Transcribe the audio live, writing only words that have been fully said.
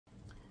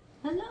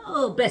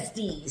Hello,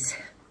 besties.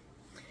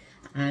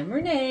 I'm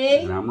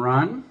Renee. And I'm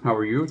Ron. How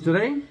are you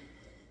today?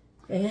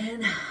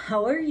 And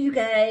how are you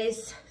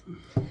guys?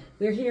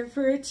 We're here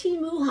for a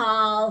Temu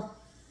haul.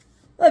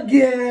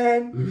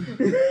 Again.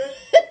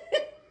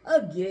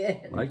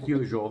 Again. Like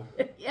usual.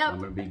 Yep. I'm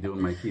going to be doing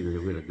my TV.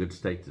 We had a good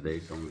steak today,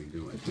 so I'm going to be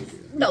doing my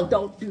TV. No,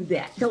 don't do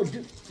that. Don't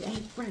do that.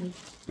 Hey, Ronnie.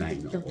 I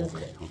know. Don't do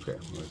Okay. that. Okay.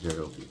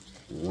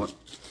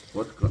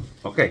 What's good?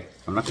 Okay.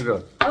 I'm not going to do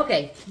it.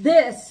 Okay,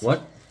 this.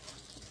 What?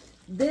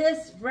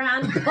 This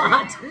Ron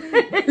bought.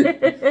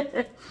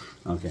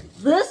 Okay.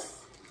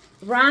 This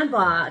Ron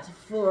bought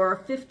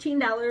for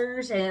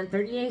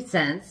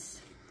 $15.38.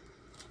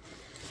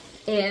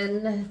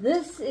 And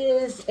this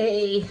is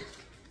a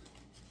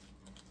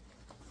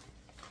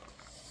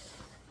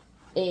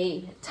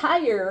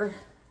tire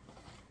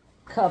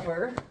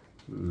cover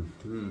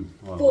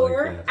for I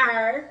like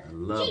our I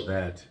love Jeep.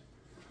 that.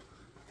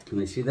 Can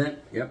they see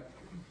that? Yep.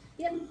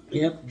 Yep.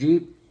 Yep.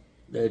 Jeep.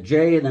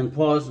 J and then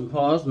pause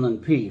and then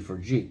P for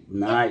Jeep.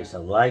 Nice. I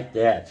like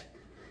that.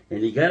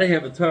 And you got to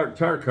have a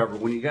tire cover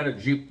when you got a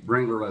Jeep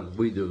Wrangler like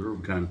we do, the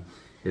Rubicon.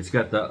 It's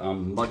got the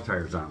mud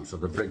tires on them, so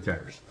they're big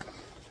tires.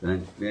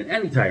 And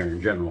any tire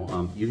in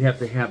general, you have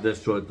to have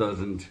this so it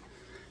doesn't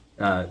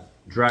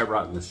dry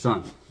rot in the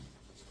sun.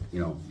 You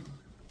know,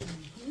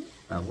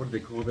 what do they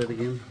call that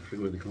again? I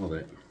forget what they call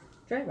that.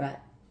 Dry rot.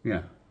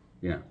 Yeah,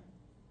 yeah.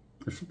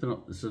 There's something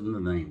else. This isn't the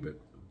name, but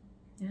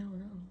I don't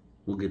know.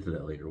 we'll get to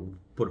that later. We'll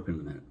put a pin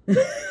in that.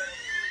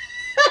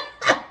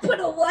 Put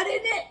a what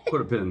in it?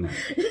 Put a pin in that.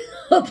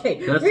 Okay.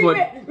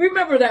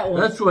 Remember that one.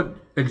 That's what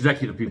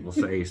executive people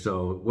say.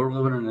 So we're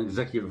living in an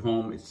executive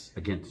home. It's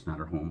not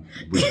our home.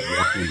 We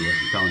walked into it.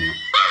 I'm telling you.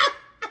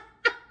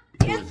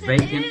 It was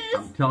vacant.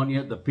 I'm telling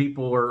you, the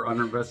people are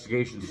under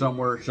investigation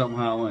somewhere,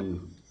 somehow,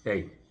 and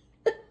hey,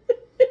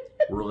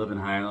 we're living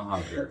high on the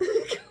hog here.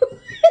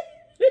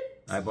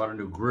 I bought a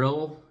new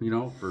grill, you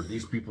know, for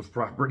these people's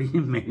property.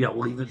 Maybe I'll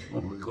leave it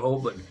when we go,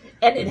 but...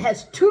 And it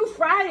has 2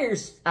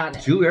 fryers on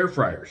it. 2 air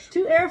fryers.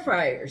 2 air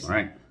fryers. All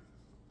right.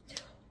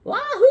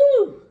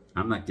 Wahoo!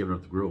 I'm not giving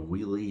up the grill.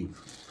 We leave.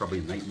 Probably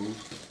a night move.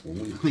 When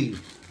we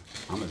leave,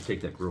 I'm going to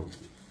take that grill.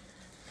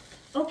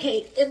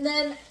 Okay, and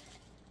then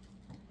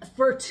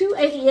for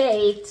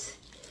 $2.88,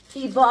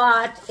 he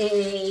bought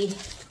a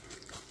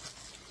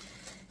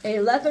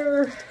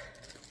leather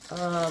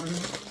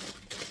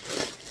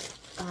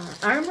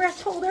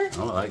armrest holder.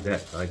 Oh, I like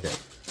that. I like that.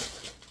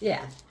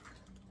 Yeah.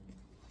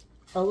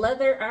 A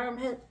leather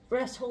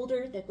armrest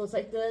holder that goes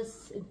like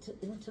this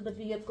into the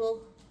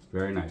vehicle.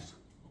 Very nice.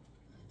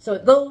 So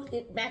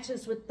it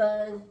matches with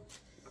the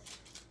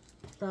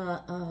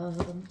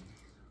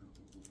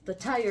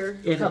tire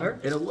cover.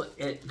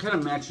 It kind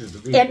of matches the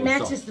vehicle. It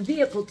matches the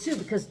vehicle too,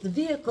 because the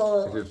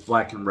vehicle... It's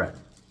black and red.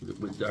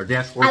 Our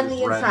dashboard on is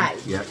the red. inside.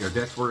 Yeah, our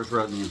dashboard is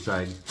red on the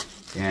inside,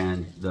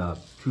 and the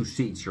 2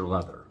 seats are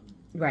leather.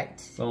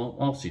 Right. Well,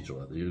 all seats are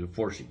leather. The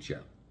 4 seats,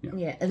 yeah.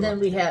 Yeah, and then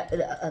we have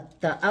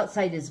the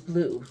outside is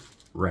blue.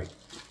 Right.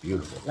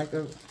 Beautiful. Like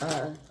a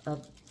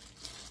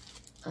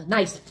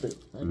nice blue.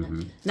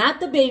 Not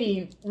the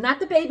baby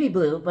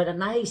blue, but a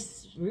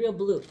nice, real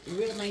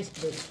nice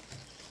blue.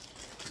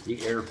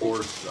 The Air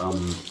Force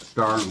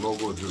star and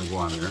logo is going to go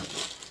on there,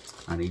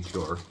 on each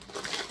door.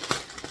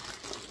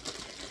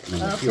 And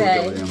then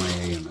the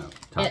MIA in the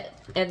top.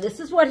 And this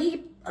is what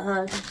he,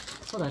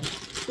 hold on.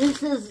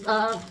 This is,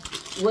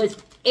 was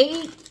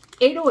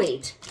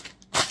 $8.08.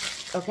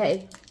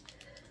 Okay.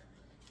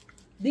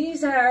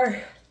 These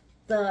are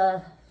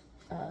the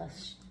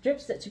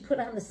strips that you put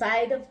on the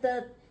side of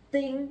the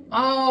thing.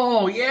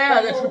 Oh,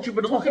 yeah, that's what you've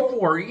been looking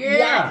for.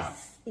 Yeah.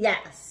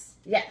 Yes.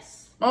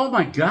 Oh,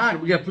 my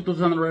God. We got to put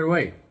those on right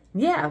away.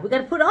 Yeah, we got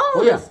to put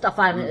all this stuff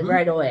on it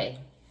right away.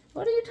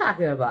 What are you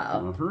talking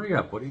about? Well, hurry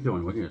up. What are you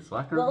doing? What are you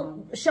slacking?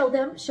 Well, show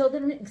them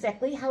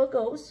exactly how it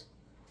goes.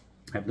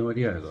 I have no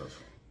idea how it goes.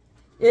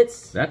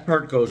 It's... That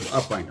part goes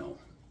up, I know.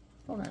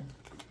 Hold on.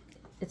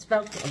 It's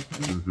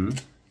Velcro.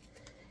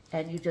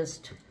 And you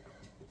just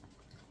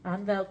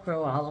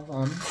un-Velcro all of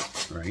them.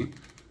 Right. You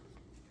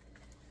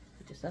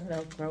just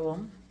un-Velcro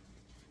them.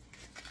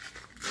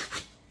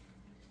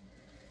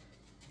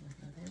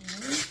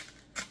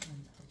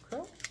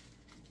 Un-Velcro.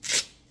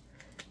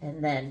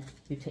 And then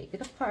you take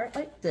it apart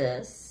like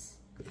this.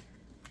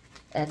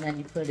 And then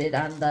you put it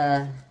on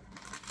the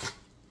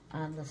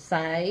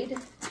side.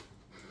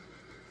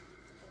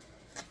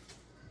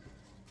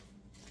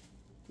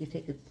 You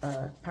take it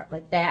apart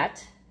like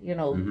that, you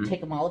know,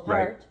 take them all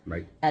apart.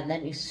 Right. And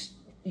then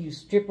you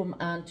strip them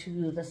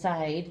onto the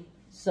side,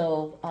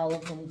 so all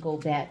of them go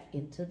back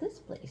into this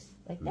place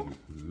like that.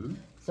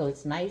 So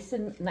it's nice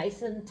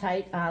and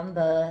tight on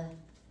the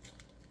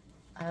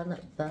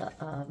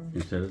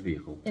Inside of the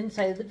vehicle.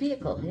 Inside of the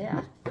vehicle,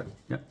 yeah.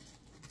 Yep.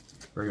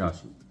 Very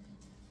awesome.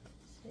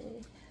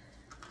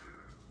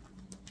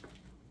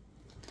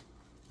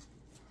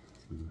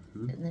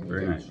 And then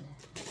very nice.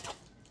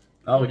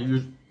 I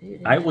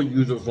will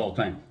use those all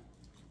the time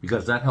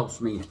because that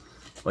helps me.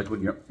 Like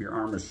when your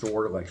arm is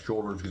sore, like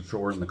shoulders get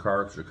sore in the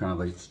car because they're kind of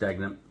like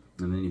stagnant,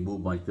 and then you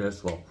move like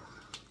this. Well,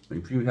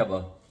 if you have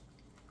a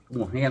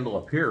handle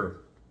up here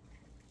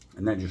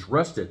and then just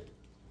rest it,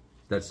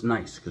 that's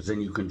nice, because then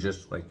you can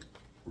just like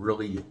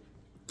really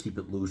keep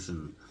it loose,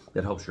 and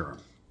that helps your arm.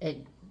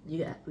 And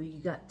you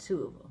got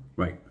two of them.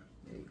 Right.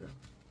 There you go.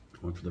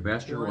 One for the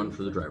passenger, one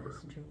for the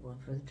driver. One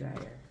for the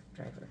driver.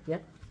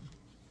 Yep.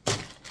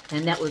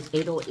 And that was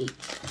 808.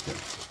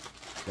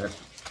 Okay.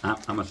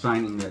 I'm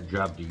assigning that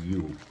job to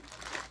you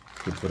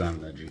to put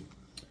on the Jeep.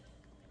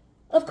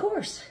 Of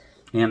course.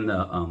 And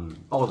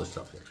all the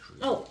stuff actually.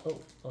 Oh,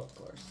 of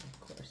course.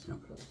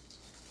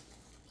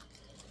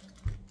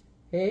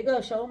 Here you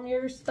go. Show them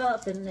your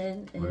stuff, and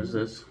then. What is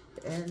this?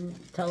 And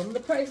tell them the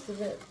price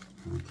of it.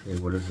 Okay,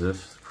 what is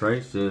this? The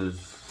price is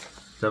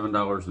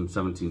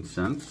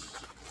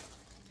 $7.17.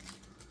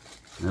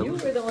 You were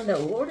the one that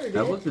ordered it.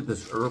 I looked at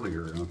this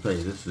earlier, and I'll tell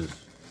you, this is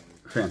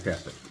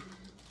fantastic.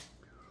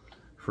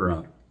 For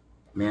a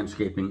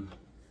manscaping,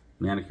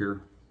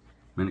 manicure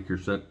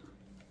set.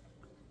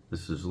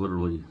 This is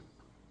literally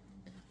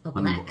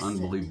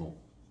unbelievable.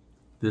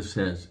 This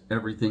has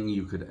everything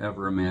you could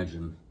ever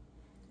imagine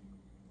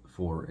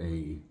for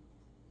a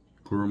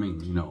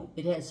grooming, you know.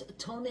 It has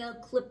toenail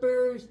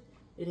clippers.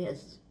 It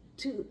has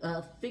two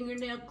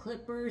fingernail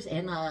clippers,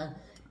 and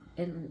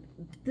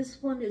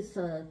this one is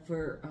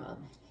for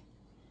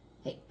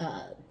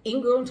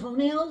ingrown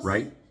toenails.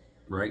 Right.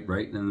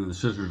 And then the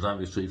scissors,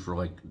 obviously, for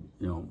like,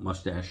 you know,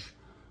 mustache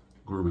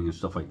grooming and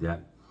stuff like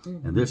that.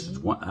 And this is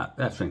one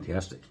that's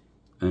fantastic.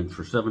 And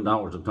for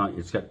 $7, I'm telling you,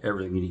 it's got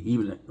everything you need.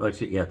 Even like I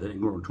said, yeah, the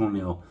ingrown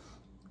toenail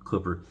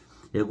clipper.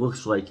 It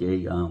looks like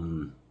a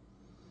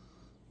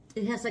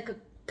It has like a.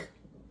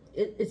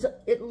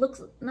 It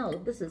looks no.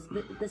 This is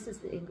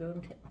the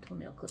ingrown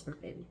toenail clipper,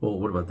 baby. Well,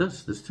 what about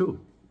this? This too.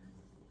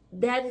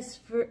 That is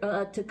for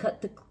to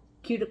cut the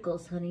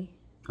cuticles, honey.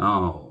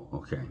 Oh,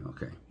 okay.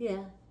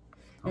 Yeah,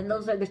 and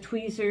those are the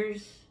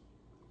tweezers,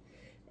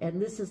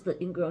 and this is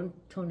the ingrown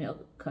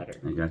toenail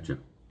cutter. I got you.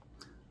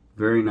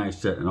 Very nice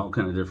set, and all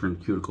kind of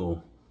different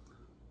cuticle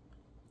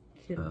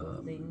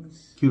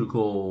things.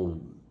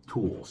 Cuticle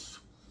tools.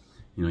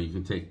 You know, you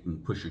can take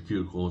and push your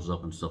cuticles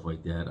up and stuff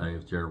like that. I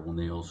have terrible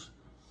nails.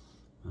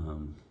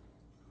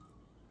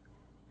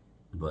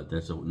 But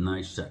that's a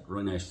nice set,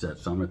 really nice set.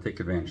 So I'm going to take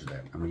advantage of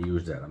that. I'm going to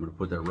use that. I'm going to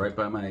put that right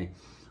by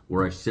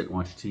where I sit and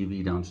watch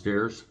TV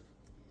downstairs.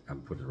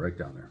 I'm going to put it right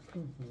down there.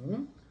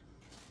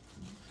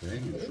 Okay,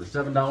 and for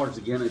 $7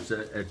 again, it's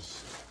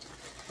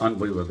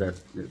unbelievable.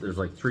 That there's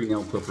like 3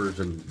 nail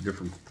clippers and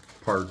different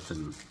parts,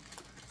 and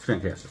it's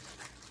fantastic.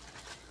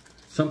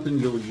 Something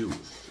you'll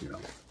use, you know.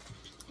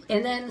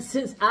 And then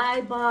since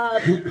I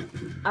bought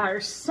our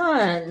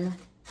son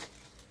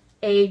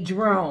a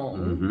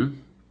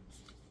drone,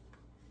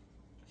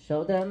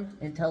 show them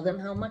and tell them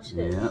how much it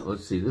is. Yeah,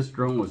 let's see. This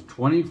drone was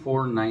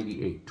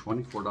 $24.98.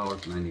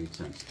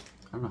 $24.98. I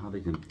don't know how they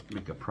can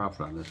make a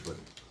profit on this, but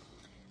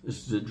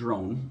this is a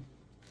drone,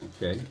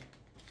 okay?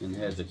 And it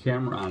has a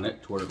camera on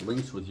it to where it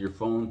links with your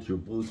phone through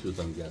Bluetooth,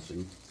 I'm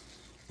guessing.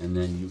 And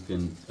then you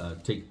can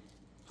take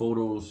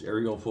photos,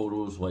 aerial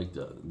photos, like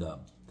the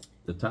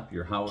top of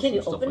your house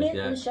and stuff like that. Can you open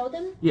it and show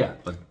them? Yeah,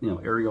 but you know,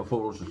 aerial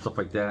photos and stuff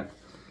like that.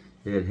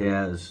 It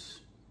has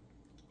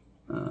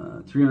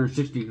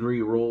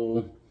 360-degree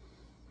roll,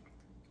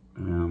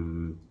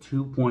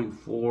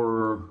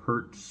 2.4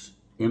 hertz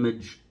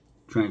image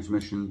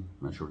transmission.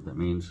 Not sure what that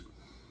means.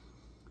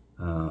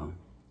 1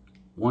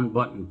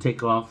 button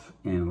takeoff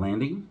and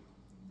landing.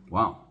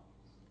 Wow.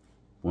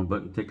 1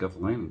 button takeoff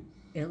and landing.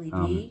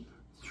 LED.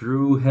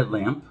 Through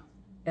headlamp.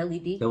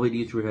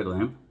 LED through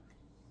headlamp.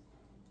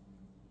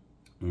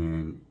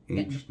 And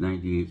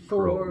H98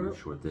 Pro. I'm not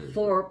sure what that is.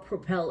 4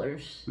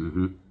 propellers.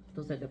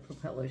 Those are the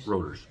propellers.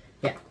 Rotors.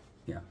 Yeah.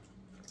 Yeah.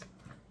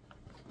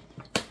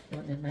 You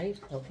want a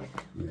knife? Okay.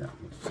 Yeah.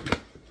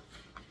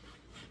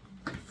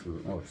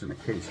 Oh, it's in a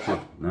case too.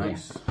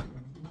 Nice. Yeah.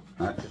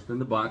 Not just in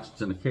the box,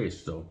 it's in a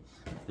case. So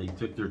they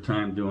took their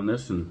time doing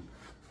this, and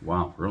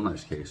wow, real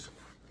nice case.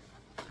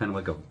 Kind of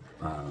like a,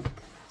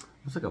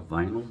 it's like a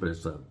vinyl, but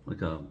it's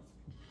like a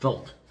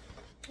felt,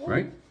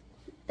 right?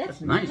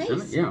 That's nice,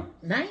 isn't it? Yeah.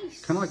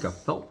 Nice. Kind of like a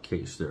felt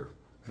case there.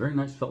 Very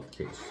nice felt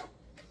case.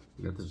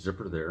 You got the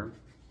zipper there.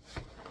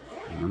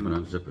 And I'm going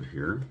to unzip it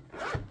here.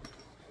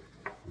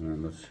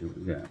 And let's see what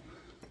we got.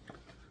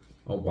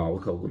 Oh wow,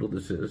 look how little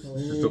this is.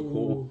 This is so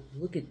cool.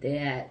 Look at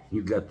that.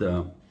 You've got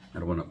the, I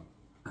don't want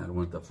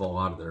it to fall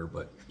out of there,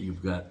 but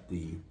you've got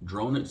the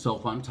drone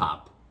itself on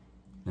top,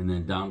 and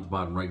then down at the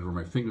bottom right where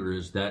my finger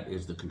is, that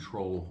is the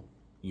control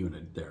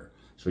unit there.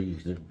 So you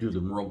can do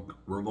the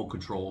remote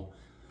control,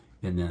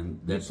 and then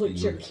that's the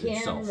unit itself. You put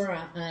your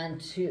camera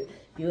onto,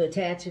 you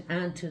attach it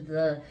onto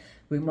the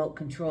remote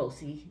control.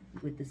 See,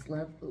 with this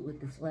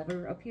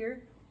lever up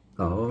here.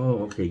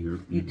 Oh, okay. You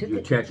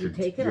attach your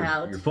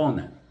phone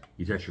then.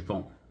 You attach your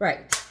phone.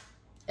 Right,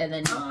 and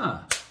then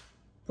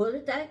put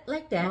it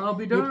like that. I'll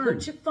be darned. You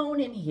put your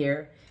phone in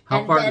here.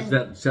 How far does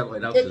that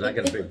satellite out? Because I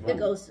got a big phone. It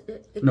goes.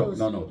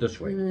 No, this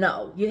way.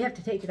 No, you have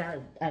to take it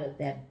out of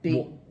that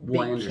big.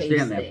 Well, I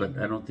understand that, thing.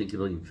 but I don't think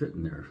it'll even fit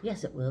in there.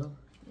 Yes, it will.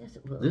 Yes,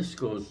 it will. This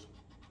goes.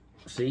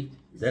 See?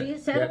 See,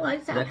 it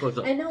satellites out. That goes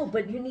up. I know,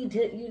 but you need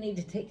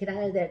to take it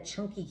out of that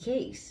chunky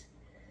case,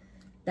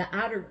 the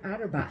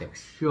outer box.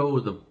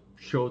 Okay.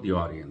 Show the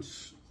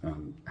audience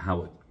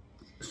how it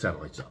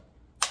satellites up.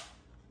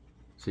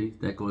 See,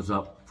 that goes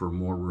up for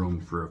more room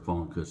for a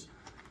phone, because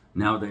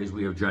nowadays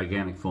we have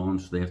gigantic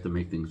phones. So they have to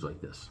make things like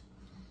this.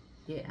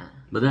 Yeah.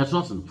 But that's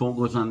awesome. The phone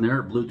goes on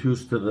there.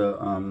 Bluetooth to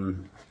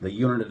the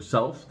unit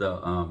itself.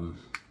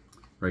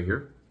 Right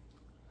here,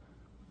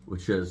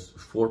 which has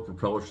 4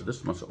 propellers. So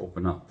this must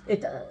open up.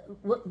 It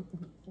what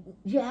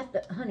you have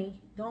to, honey.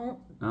 Don't.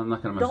 I'm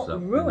not gonna mess it up.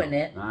 Don't ruin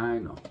it. I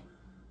know.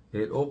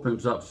 It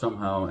opens up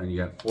somehow, and you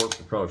got 4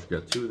 propellers. You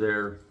got 2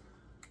 there,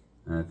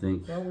 and I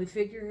think. When we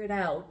figure it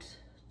out,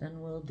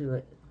 then we'll do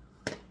it.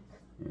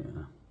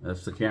 Yeah,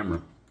 that's the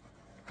camera.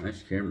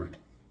 Nice camera.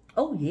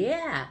 Oh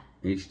yeah.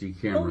 HD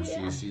camera. Oh, yeah.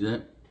 So you see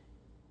that?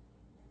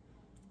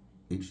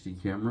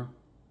 HD camera.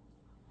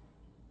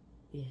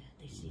 Yeah,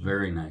 they see.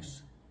 Very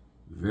nice.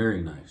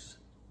 Very nice.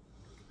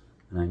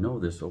 And I know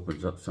this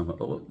opens up some.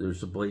 Oh,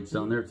 there's the blades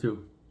down there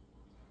too.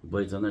 The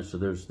blades on there. So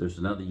there's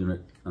another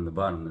unit on the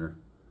bottom there.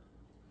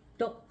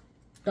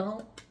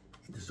 Don't.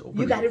 This opens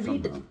You got to up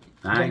read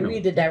somehow.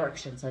 read the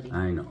directions, honey.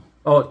 I know.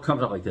 Oh, it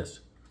comes out like this.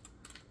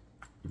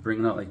 You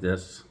bring it out like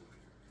this.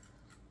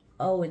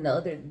 Oh, and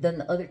then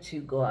the other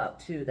 2 go out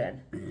too.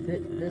 Then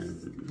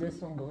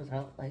this one goes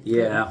out like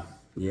Yeah.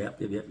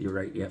 Yep. You're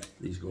right. Yep.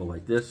 These go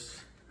like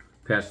this.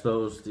 Past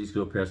those. These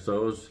go past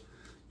those.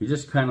 You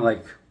just kind of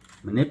like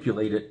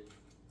manipulate it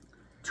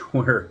to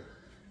where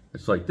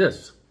it's like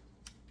this.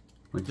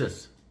 Like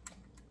this.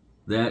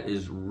 That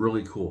is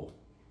really cool.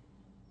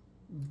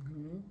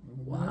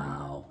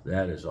 Wow,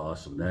 that is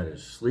awesome. That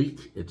is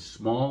sleek. It's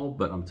small,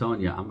 but I'm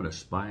telling you, I'm going to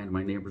spy on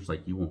my neighbors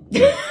like you won't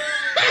believe.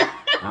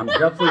 I'm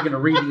definitely going to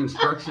read the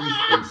instructions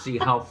and see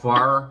how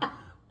far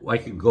I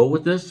can go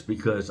with this,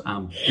 because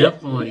I'm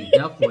definitely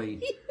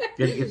going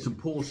to get some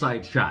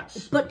poolside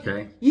shots. But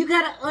okay? you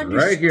got to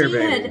understand. Right here,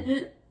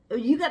 baby.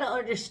 You got to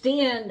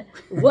understand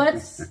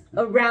what's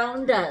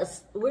around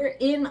us. We're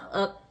in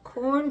a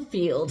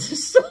cornfield,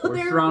 so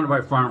We're surrounded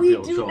by farm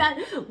fields.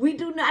 We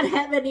do not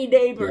have any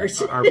neighbors.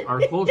 Yeah,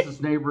 our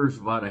closest neighbor is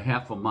about a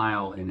half a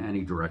mile in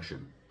any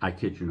direction. I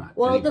kid you not.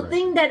 Well, the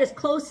thing that is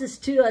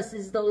closest to us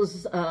is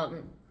those,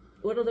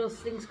 what are those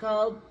things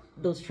called?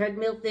 Those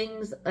treadmill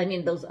things? I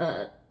mean, those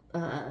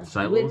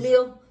Silos?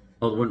 windmill.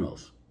 Oh, the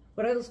windmills.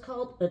 What are those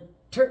called?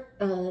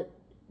 Turbos?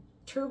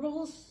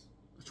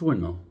 It's a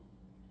windmill.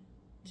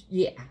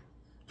 Yeah.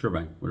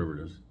 Turbine, whatever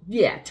it is.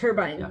 Yeah,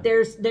 turbine. Yeah.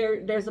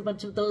 There's a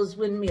bunch of those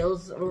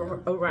windmills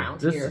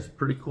around This here. is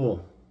pretty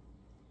cool.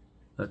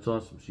 That's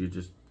awesome. So you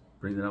just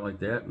bring it out like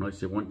that, and like I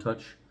say, one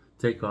touch,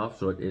 take off.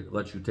 So it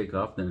lets you take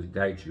off, then it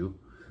guides you.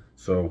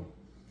 So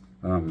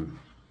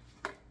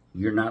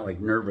you're not like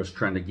nervous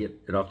trying to get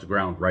it off the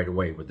ground right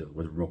away with the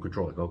remote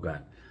control. Like, oh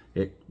God,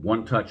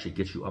 one touch, it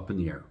gets you up in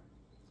the air.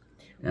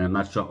 And I'm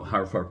not sure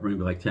how far,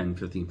 maybe like 10,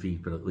 15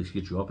 feet, but at least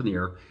get you up in the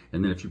air.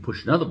 And then if you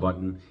push another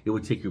button, it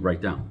would take you right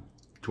down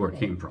to where it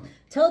came from.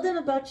 Tell them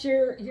about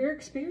your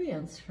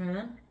experience,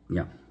 Fran.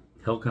 Yeah,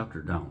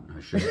 helicopter down.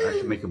 I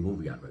should make a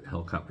movie out of it.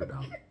 Helicopter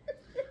down.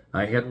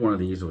 I had one of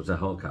these. It was a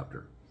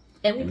helicopter.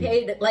 And we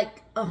paid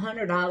like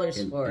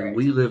 $100 for it. And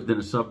we lived in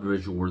a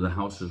subdivision where the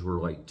houses were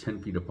like 10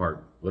 feet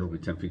apart, literally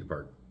 10 feet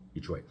apart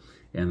each way.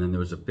 And then there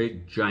was a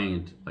big,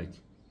 giant, like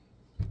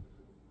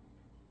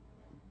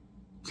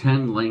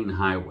 10-lane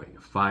highway,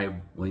 5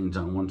 lanes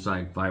on one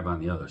side, 5 on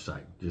the other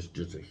side.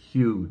 Just a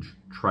huge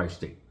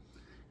tri-state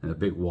and a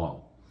big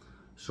wall.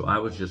 So I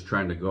was just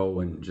trying to go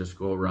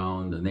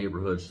around the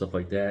neighborhood, stuff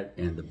like that.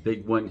 And the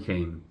big one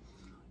came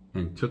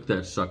and took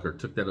that sucker,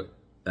 took that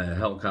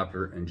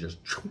helicopter and just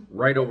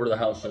right over the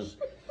houses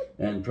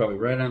and probably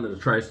right onto the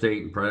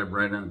tri-state and probably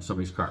right onto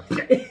somebody's car.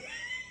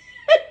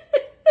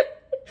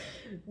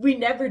 We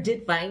never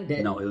did find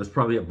it. No, it was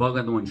probably a bug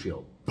on the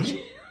windshield.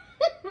 They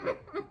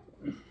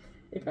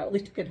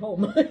probably took it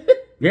home.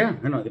 Yeah,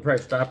 I know. They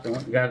probably stopped and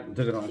went and got it and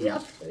took it home.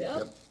 Yep.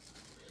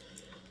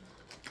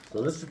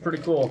 So this is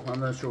pretty cool.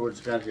 I'm not sure what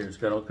it's got here. It's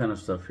got all kind of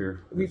stuff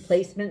here.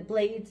 Replacement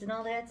blades and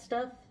all that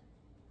stuff.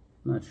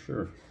 Not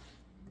sure.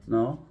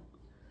 No.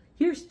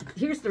 Here's the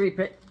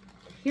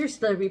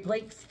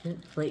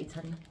replacement blades,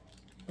 honey.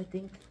 I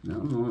think.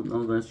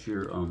 No, that's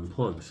your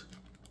plugs.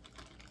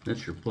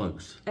 That's your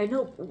plugs. I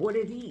know. What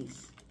are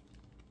these?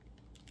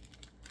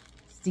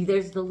 See,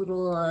 there's the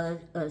little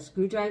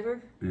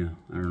screwdriver. Yeah,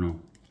 I don't know.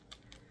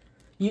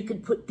 You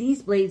could put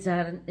these blades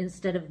on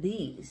instead of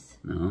these.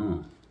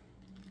 No.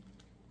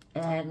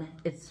 And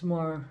it's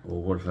more.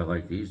 Well, what if I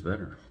like these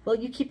better? Well,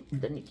 you keep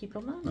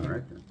them on. All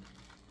right then.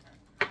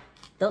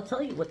 They'll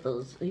tell you what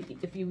those.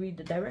 If you read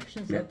the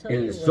directions, they'll tell you.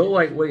 And it's so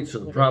lightweight. So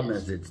the problem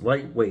is it's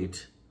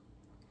lightweight,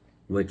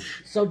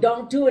 which. So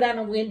don't do it on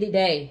a windy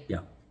day.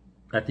 Yeah,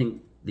 I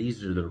think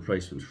these are the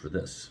replacements for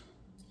this.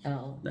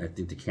 Oh. I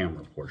think the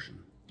camera portion.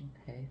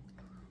 Okay.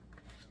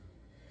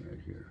 Right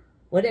here.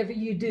 Whatever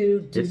you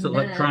do, It's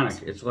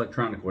electronic. It's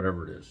electronic,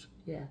 whatever it is.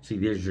 Yeah. See,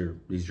 these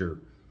are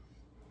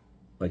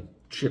like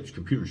chips,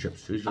 computer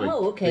chips. These are like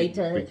okay.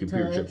 big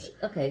computer chips.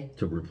 Okay.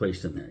 To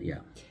replace in that, yeah.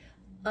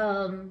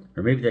 Or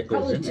maybe that goes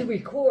probably in to there.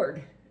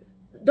 record.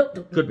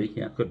 Don't. Could be,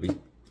 yeah, could be.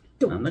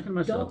 Don't, I'm looking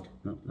myself.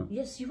 Don't. No.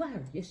 Yes, you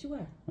are. Yes, you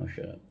are. Oh,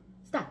 shut up.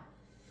 Stop.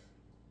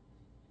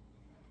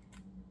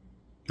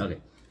 Okay.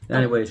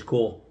 Anyways,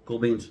 cool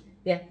beans.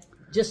 Yeah.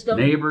 Just don't.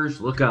 Neighbors,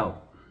 look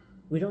out.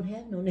 We don't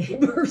have no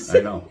neighbors.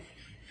 I know.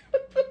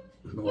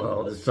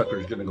 Well, this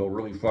sucker's going to go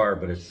really far,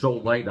 but it's so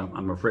light,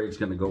 I'm afraid it's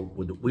going to go.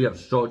 We have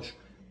such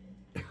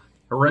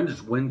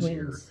horrendous winds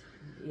here.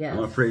 Yes.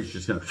 I'm afraid it's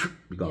just going to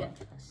be gone.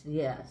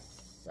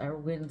 Yes. Our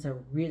winds are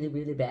really,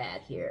 really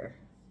bad here.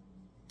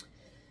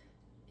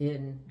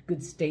 In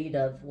good state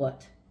of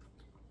what?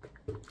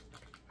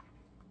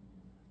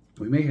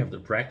 We may have to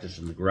practice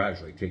in the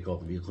garage. Like take all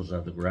the vehicles out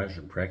of the garage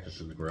and practice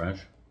in the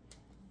garage.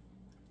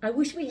 I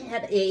wish we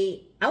had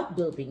a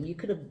outbuilding. You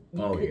could have.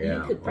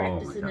 You could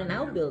practice in an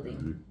outbuilding.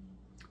 Mm-hmm.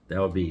 That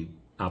would be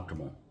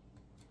optimal.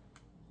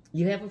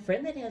 You have a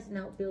friend that has an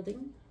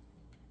outbuilding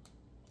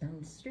down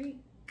the street.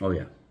 Oh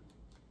yeah,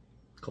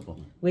 a couple of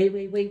them. Way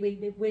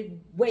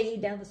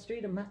down the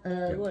street.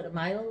 What, a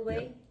mile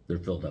away? Yeah. They're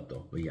filled up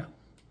though, but yeah.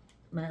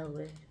 Mile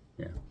away.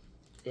 Yeah.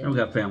 And we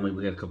got family.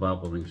 We got a couple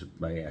outbuildings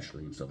by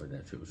Ashley and stuff like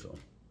that too. So.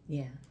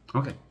 Yeah.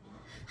 Okay.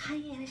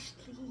 Hi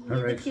Ashley.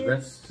 All right.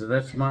 So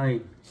that's my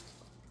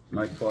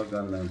plug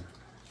on the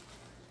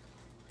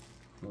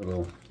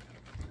little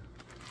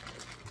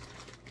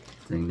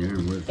thing there.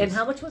 And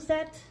how much was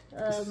that?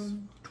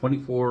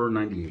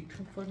 $24.98.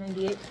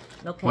 $24.98.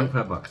 Okay.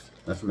 $25.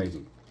 That's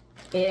amazing.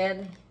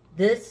 And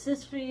this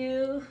is for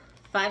you.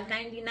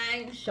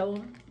 $5.99. Show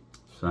them.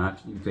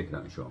 Socks. You take it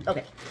out and show them.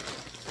 Okay.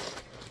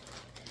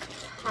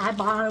 I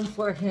bought them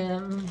for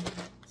him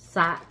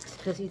socks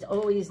because he's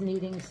always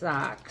needing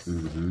socks.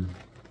 Mm-hmm.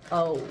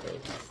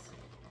 Always.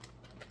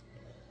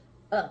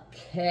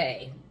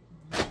 Okay.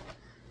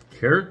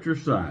 Character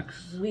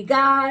socks. We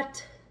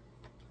got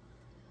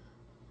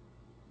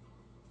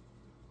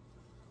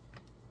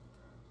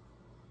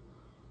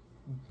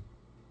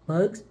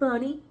Bugs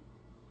Bunny.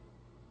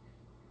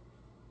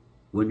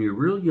 When you're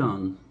real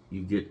young,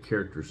 you get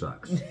character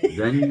socks.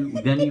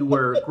 then you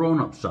wear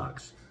grown-up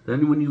socks.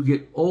 Then when you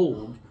get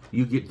old,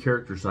 you get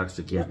character socks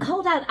again.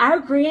 Hold on, our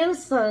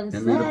grandson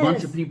says. And then a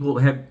bunch of people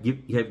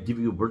give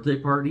you a birthday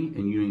party,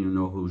 and you don't even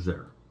know who's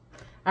there.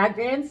 Our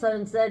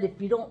grandson said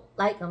if you don't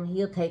like them,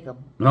 he'll take them.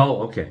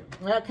 Oh, okay.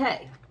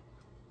 Okay.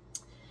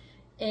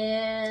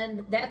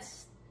 And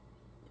that's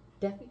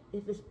Daffy.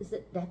 Is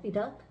it Daffy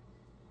Duck?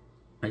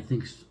 I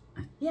think so.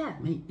 Yeah.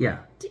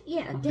 Yeah.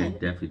 Yeah. Okay,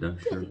 Daffy Duck.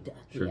 Sure. Daffy Duck.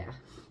 Sure. Yeah.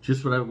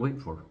 Just what I was waiting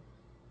for.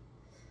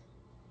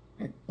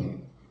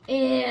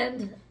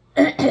 And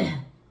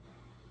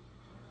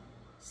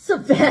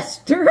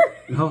Sylvester.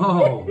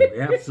 Oh,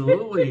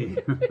 absolutely.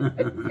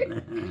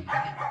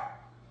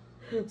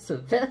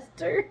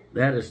 Sylvester.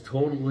 That is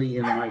totally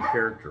in my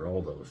character,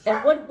 all those.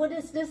 And what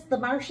is this, the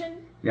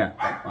Martian? Yeah,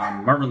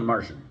 Marvin the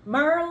Martian.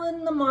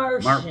 Marlin the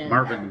Martian.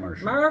 Marvin the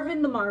Martian.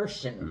 Marvin the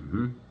Martian.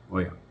 Mm-hmm. Oh,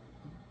 yeah.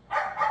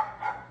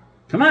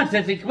 Come on,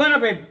 Sissy. Come on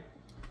up, babe.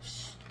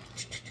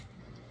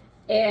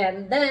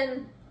 And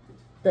then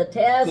the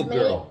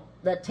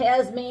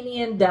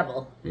Tasmanian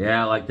Devil.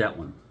 Yeah, I like that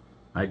one.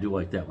 I do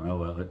like that one. I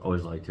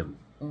always liked him.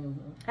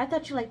 Mm-hmm. I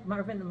thought you liked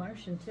Marvin the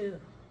Martian, too.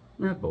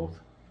 Not both.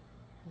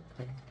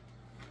 Okay.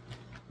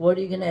 What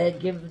are you going to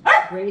give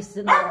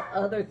Grayson the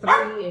other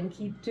 3 and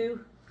keep 2?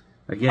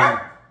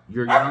 Again,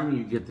 you're young,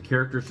 you get the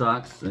character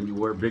socks, and you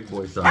wear big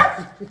boy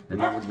socks.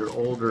 And then when you're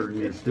older and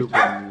you're stupid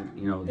and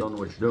you don't know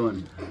what you're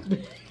doing,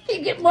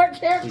 you get more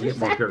character socks. You get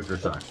more character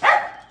socks.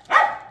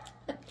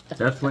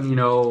 That's when you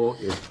know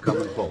it's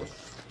coming close.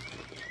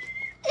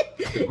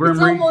 The Grim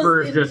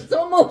Reaper is just... It's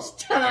almost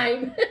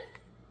time.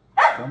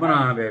 Coming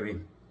on, baby.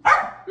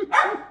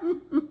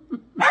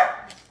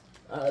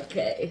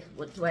 Okay,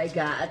 what do I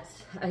got?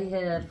 I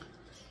have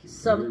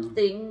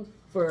something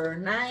for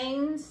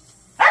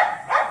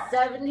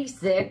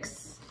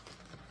 $9.76.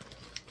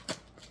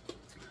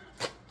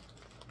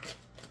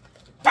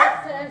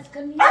 Princess,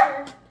 come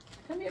here.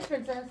 Come here,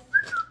 princess.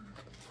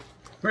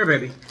 Come here,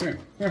 baby. Come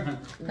here.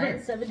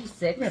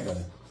 $9.76. Come here,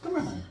 buddy. Come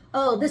on.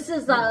 Oh, this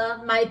is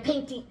my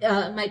painting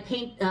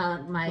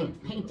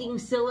painting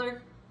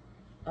sealer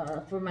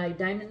for my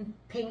diamond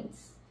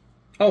paints.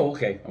 Oh,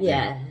 okay.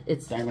 Yeah,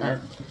 it's Diamond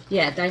art.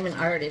 Yeah, diamond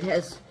art. It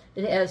has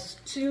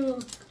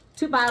two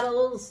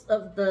bottles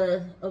of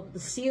the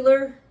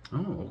sealer.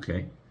 Oh,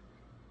 okay.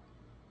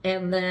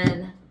 And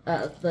then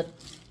a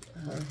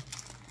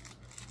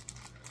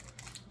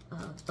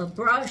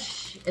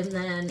brush, and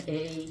then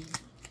a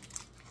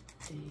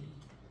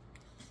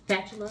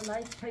spatula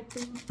light type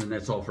thing. And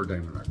that's all for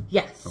diamond art.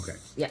 Yes. Okay.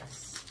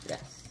 Yes.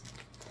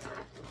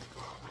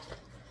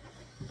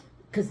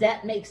 Because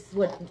that makes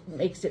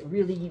it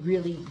really,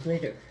 really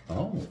glitter.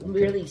 Oh, okay.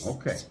 Really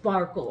okay.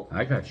 Sparkle.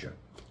 I got you.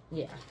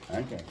 Yeah.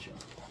 I got you.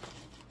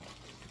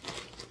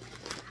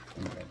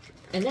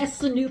 And that's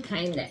the new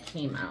kind that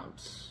came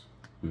out.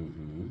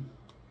 Mm-hmm.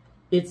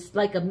 It's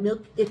like a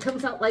milk. It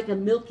comes out like a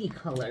milky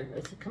color.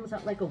 It comes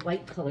out like a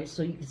white color,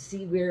 so you can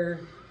see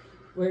where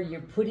where you're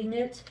putting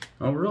it.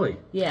 Oh, really?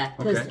 Yeah,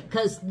 because Okay.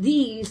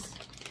 these,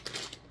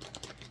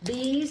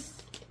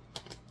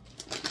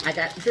 I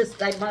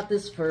bought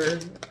this for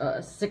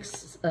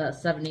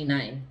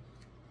 $6.79.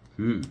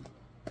 Hmm.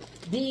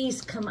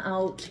 These come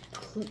out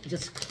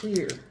just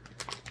clear,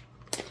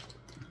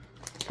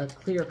 a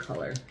clear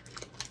color.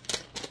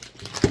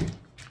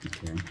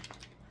 Okay.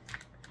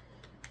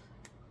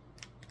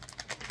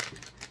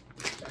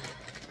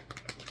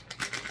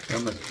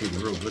 That must be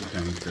the real good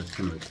kind. That's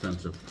kind of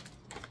expensive.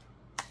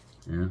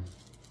 Yeah.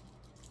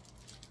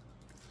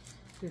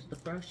 Here's the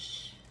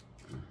brush.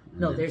 And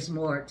No, there's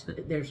more.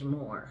 There's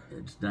more.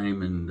 It's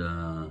diamond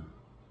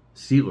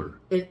sealer.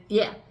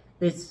 Yeah,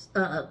 it's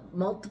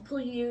multiple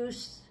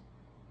use,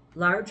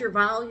 larger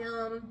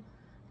volume,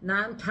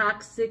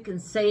 non-toxic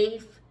and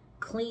safe,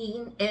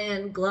 clean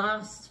and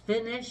gloss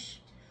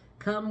finish.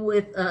 Come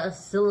with a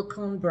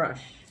silicone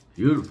brush.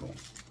 Beautiful.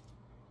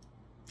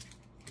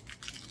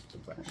 The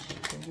brush.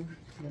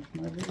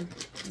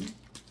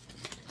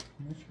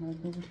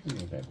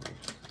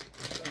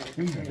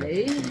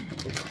 Okay.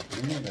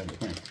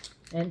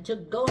 And to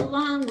go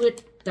along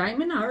with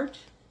diamond art.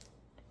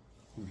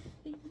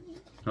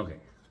 Okay.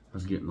 I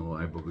was getting the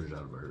eye boogers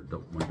out of her.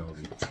 My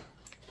doggy.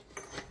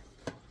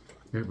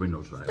 Everybody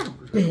knows what eye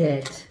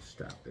boogers are.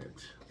 Stop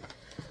it.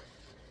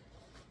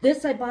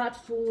 This I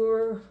bought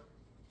for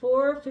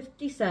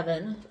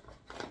 $4.57,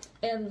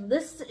 and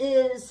this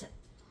is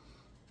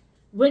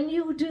when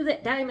you do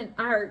that diamond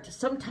art.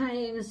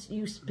 Sometimes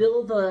you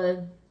spill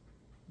the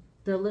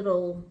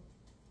little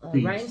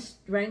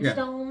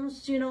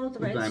rhinestones, you know, the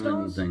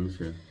rhinestones. Diamond things,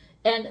 yeah.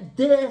 And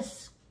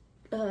this,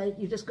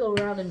 you just go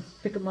around and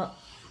pick them up,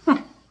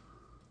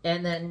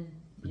 and then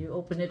you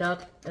open it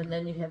up, and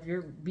then you have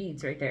your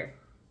beads right there.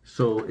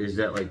 So is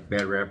that like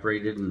bad rap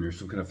rated, and there's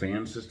some kind of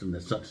fan system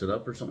that sucks it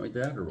up or something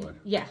like that, or what?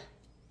 Yeah.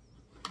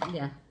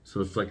 Yeah.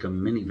 So it's like a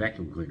mini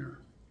vacuum cleaner.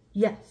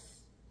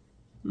 Yes.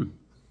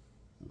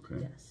 Okay.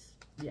 Yes.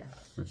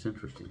 Yes. That's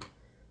interesting.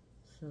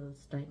 So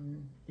it's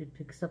diamond. It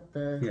picks up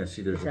the. Yeah.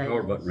 See, there's a power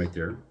diamonds. button right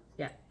there.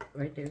 Yeah.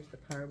 Right there's the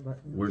power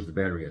button. Where's the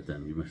battery at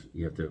then?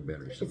 You have to have a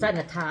battery. It's on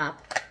the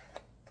top.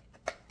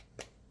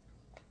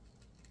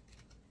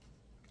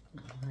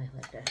 Oh, I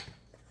like that.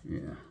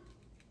 Yeah.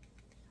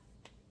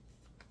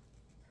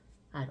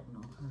 I don't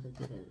know how to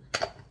get it.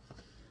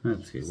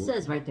 Let's see. It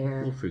says right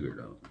there. We'll figure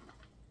it out.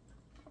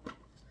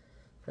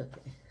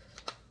 Okay.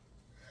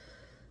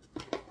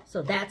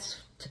 So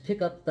that's to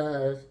pick up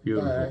the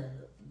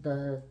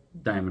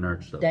Diamond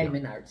art stuff.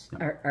 diamond arts,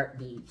 art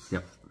beads.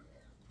 Yep.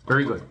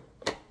 Very good.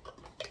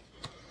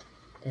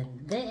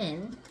 And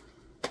then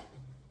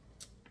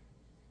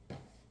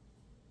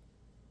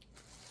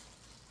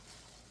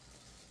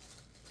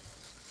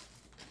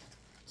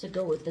to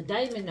go with the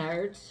diamond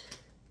art,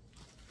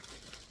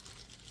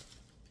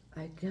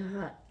 I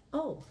got,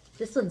 oh,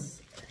 this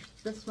one's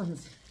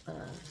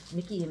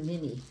Mickey and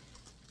Minnie.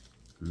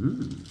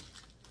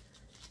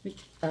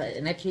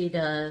 And I paid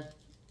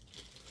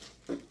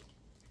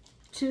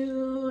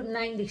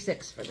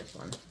 $2.96 for this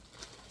one.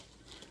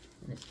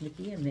 And it's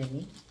Mickey and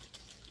Minnie.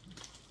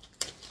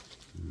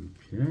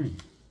 Okay.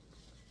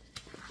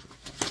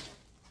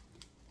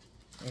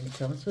 And it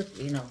comes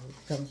with, you know,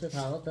 it comes with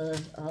all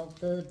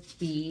the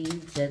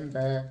beads and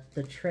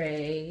the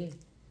tray.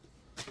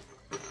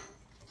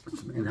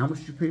 And how much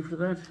did you pay for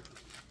that?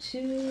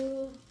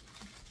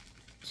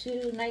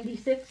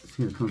 $2.96.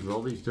 See, it comes with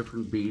all these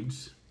different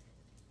beads.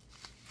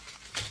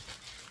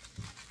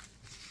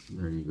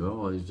 There you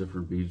go, all these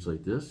different beads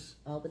like this.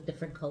 All the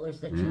different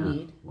colors that you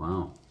need.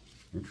 Wow,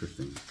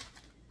 interesting.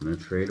 And a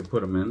tray to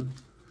put them in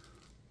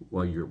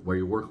while you're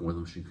working with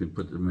them, so you can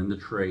put them in the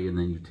tray, and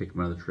then you take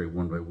them out of the tray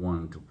one by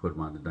one to put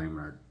them on the diamond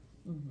art.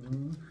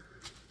 And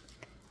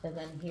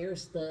then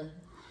here's the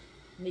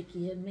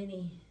Mickey and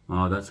Minnie.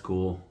 Oh, that's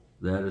cool.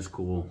 That is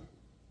cool.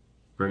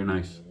 Very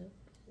nice.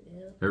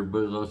 Yep.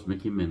 Everybody loves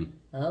Mickey and Minnie.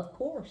 Of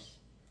course.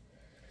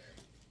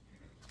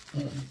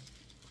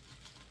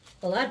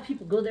 A lot of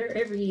people go there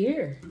every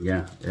year.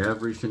 Yeah,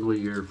 every single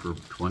year for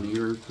 20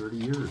 or 30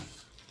 years.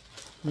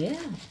 Yeah.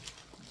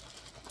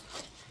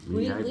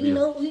 We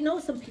know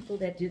some people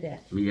that do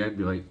that. Me, I'd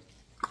be like,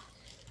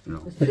 you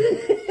know,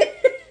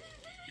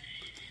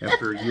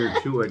 after a year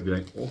or two, I'd be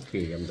like,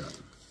 okay, I'm done.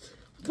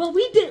 Well,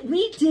 we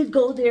did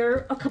go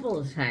there a couple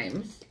of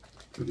times.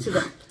 To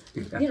the,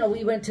 you know,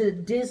 we went to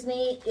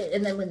Disney,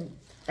 and then when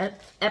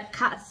at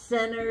Epcot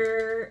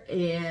Center,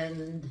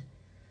 and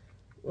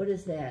what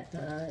is that?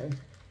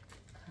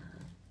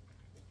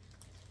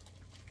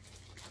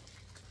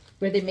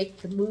 Where they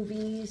make the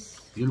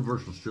movies.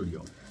 Universal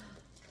Studio.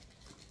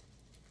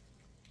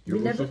 We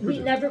never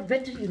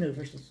been to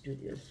Universal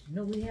Studios.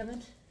 No, we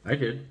haven't. I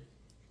did.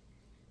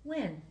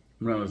 When?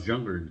 When I was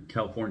younger in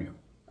California.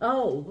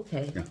 Oh,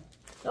 okay. Yeah.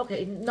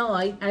 Okay, no,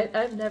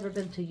 I've never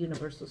been to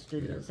Universal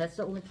Studios. That's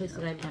the only place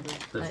that I've never.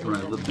 That's when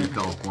I lived in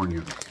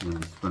California. And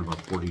I spent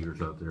about 40 years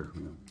out there,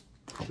 you know,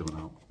 chilling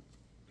out.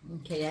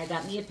 Okay, I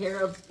got me a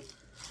pair of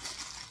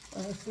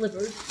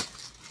slippers.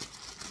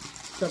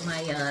 So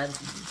my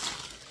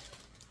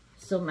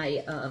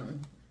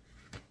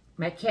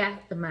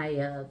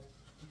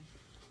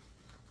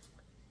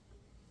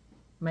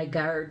my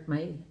guard,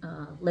 my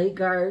leg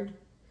guard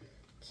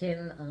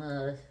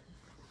can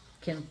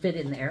fit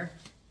in there.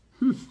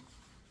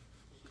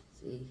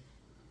 See,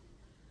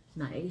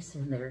 nice,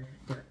 and they're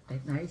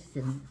nice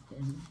and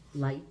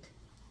light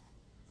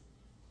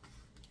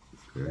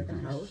for the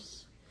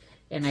house.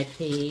 And I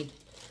paid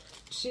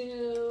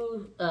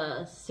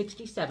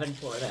 $2.67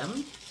 for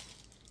them.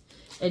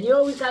 And you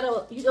always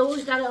gotta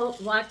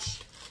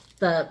watch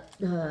the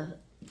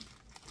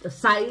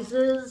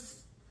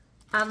sizes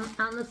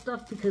on the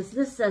stuff, because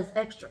this says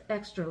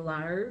extra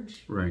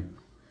large. Right.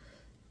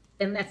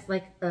 And that's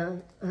like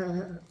an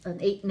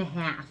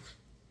 8.5.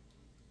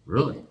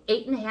 Really?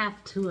 8.5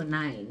 to a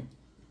 9.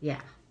 Yeah. I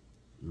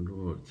wonder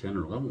what 10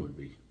 or 11 would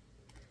be.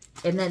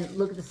 And then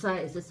look at the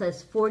size. It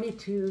says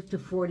 42 to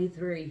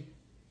 43.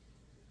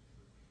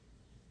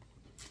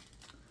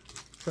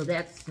 So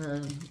that's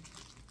you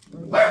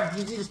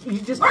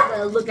just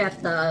gotta look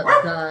at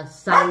the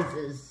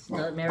sizes,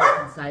 the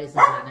American sizes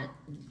on it.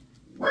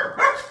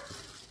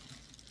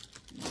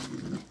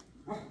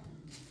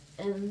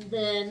 And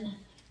then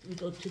we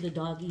go to the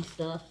doggy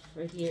stuff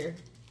right here.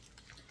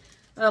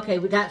 Okay,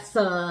 we got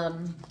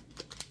some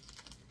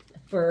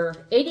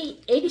for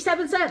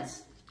 87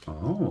 cents.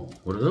 Oh,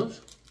 what are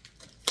those?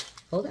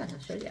 Hold on, I'll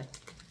show you.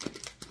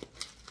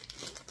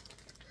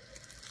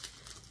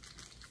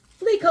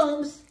 Flea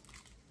combs.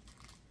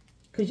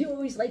 Because you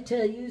always like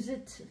to use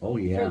it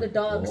for the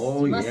dogs'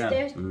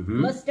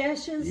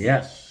 mustaches.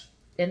 Yes.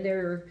 And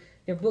their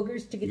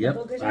boogers, to get the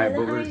boogers out eye of the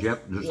boogers, eyes.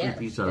 yep, just a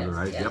piece out of their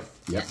eyes.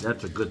 Yep,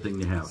 that's a good thing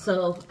to have.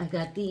 So I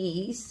got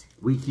these.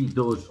 We keep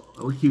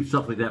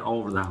stuff like that all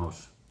over the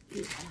house.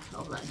 Yeah,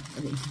 hold on,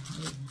 let me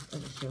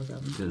show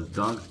them. Because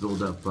dogs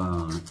build up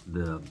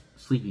the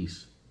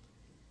sleepies.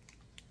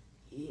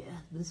 Yeah,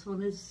 this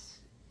one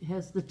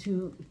has the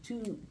two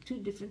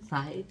different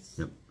sides.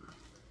 Yep.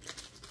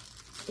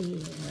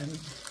 And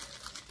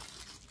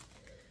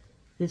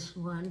this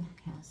one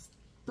has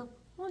the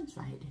one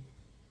side.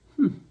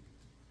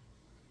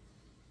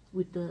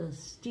 With the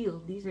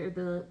steel. These are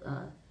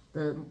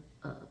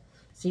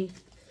see,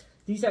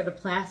 these are the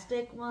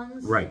plastic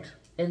ones. Right.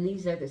 And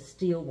these are the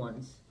steel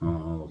ones.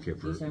 Oh, okay.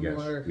 These are yes.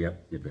 more,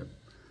 Yep.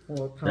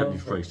 more powerful. That'd be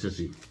pretty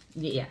sissy.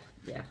 Yeah.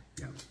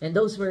 And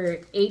those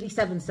were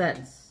 87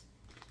 cents.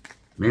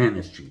 Man,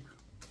 that's cheap.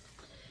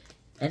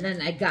 And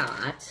then I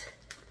got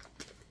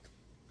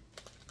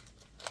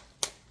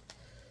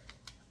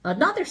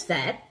another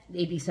set,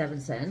 87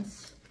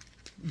 cents.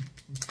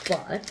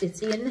 But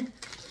it's in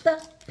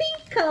the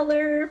pink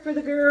color for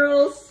the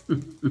girls.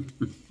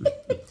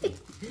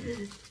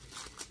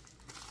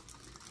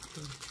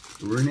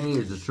 Renee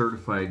is a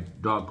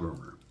certified dog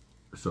groomer.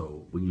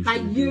 So we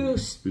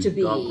used to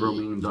do dog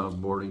grooming and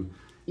dog boarding.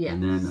 Yeah.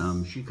 And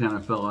then she kind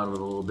of fell out of it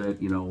a little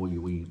bit. You know,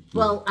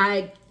 well,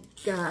 I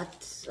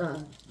got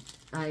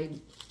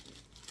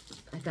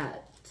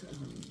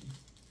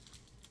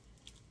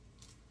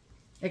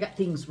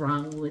things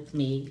wrong with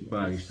me.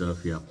 Body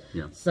stuff, yeah.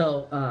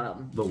 So,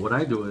 but what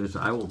I do is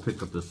I will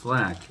pick up the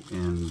slack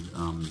and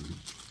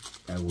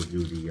I will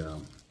do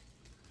the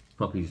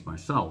puppies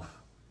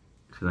myself,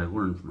 because I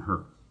learned from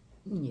her.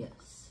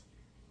 Yes.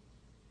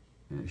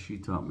 And she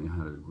taught me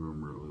how to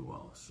groom really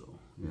well. So,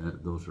 yeah,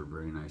 those are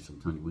very nice.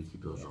 I'm telling you, we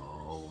keep those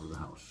all over the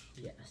house.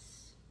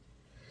 Yes.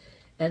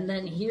 And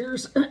then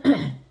here's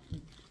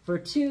for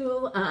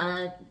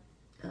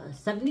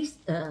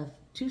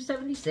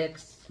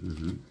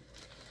 $2.76.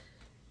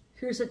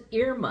 Here's an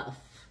ear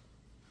muff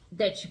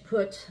that you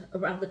put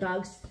around the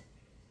dog's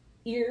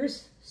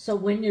ears, so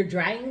when you're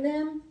drying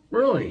them,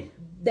 really,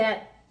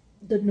 the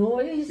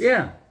noise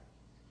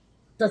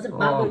doesn't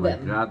bother them.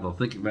 Oh my God, they'll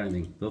think of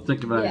anything. They'll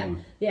think of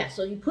anything. Yeah.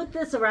 So you put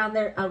this around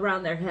their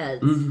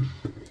heads,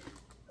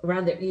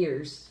 around their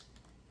ears,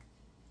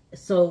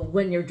 so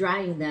when you're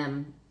drying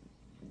them,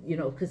 you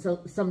know, because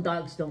some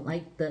dogs don't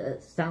like the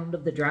sound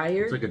of the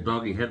dryer. It's like a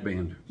doggy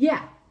headband.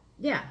 Yeah,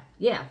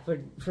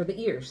 for the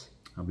ears.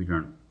 I'll be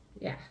darned.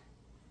 Yeah.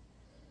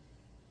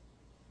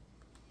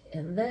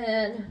 And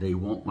then they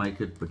won't like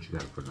it, but you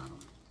got to put it on them.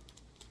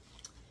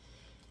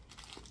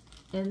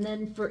 And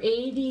then for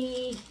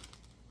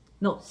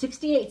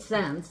 68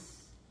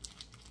 cents.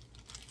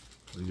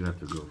 What do you got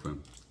there,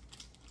 girlfriend?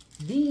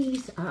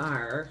 These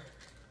are,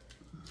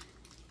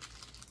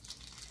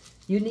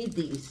 you need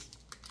these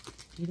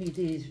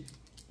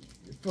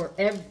for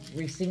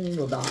every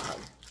single dog.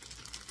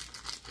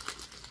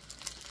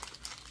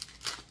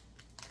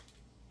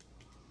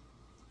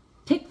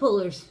 Tick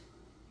pullers.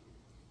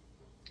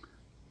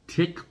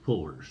 Tick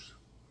pullers.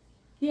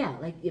 Yeah,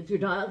 like if your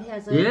dog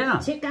has a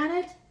tick on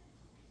it,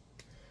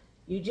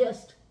 you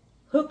just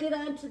hook it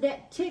onto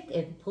that tick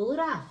and pull it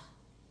off.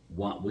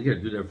 Wow, we got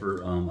to do that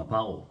for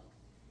Apollo.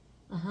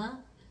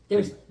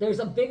 There's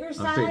a bigger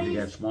size. I'll say you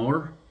got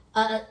smaller.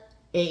 A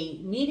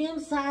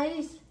medium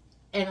size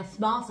and a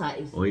small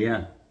size. Oh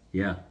yeah.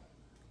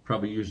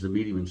 Probably use the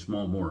medium and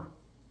small more.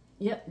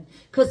 Yep,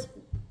 because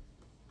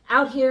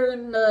out here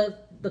in the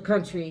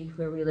country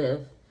where we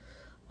live,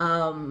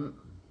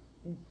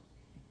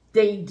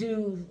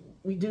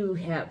 we do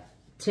have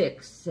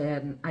ticks,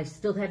 and I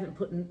still haven't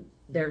put in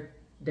their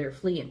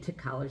flea and tick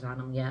collars on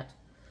them yet,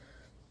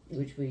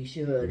 which we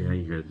should. Yeah,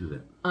 you gotta do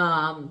that.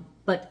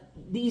 But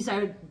these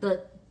are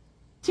the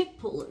tick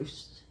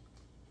pullers.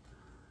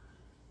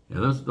 Yeah,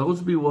 those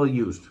would be well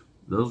used.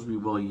 Those would be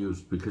well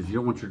used because you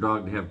don't want your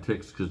dog to have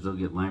ticks because they'll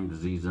get Lyme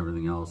disease and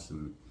everything else,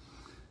 and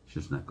it's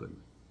just not good.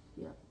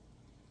 Yep.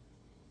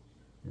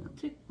 Yeah.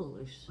 Tick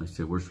pullers. Like I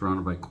said, we're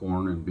surrounded by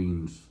corn and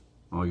beans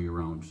all year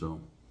round, so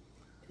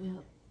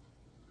Yep.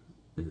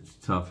 it's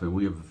tough. And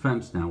we have a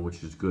fence now,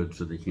 which is good,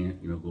 so they can't,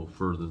 go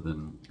further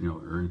than,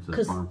 or into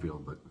the farm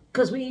field. But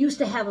because we used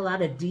to have a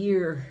lot of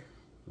deer.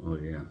 Oh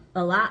yeah.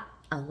 A lot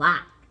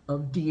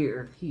of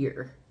deer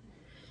here,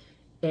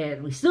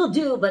 and we still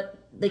do, but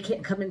they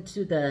can't come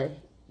into the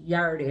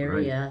yard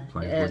area.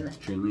 Right. And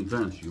chain link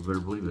fence, you better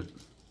believe it.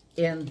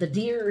 And the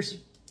deers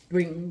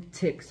bring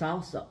ticks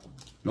also.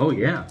 Oh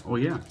yeah, oh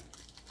yeah.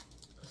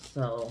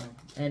 So,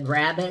 and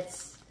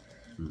rabbits.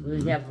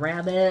 We have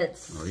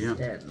rabbits. Oh yeah.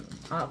 And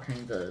all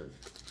kinds of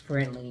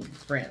friendly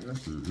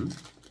friends.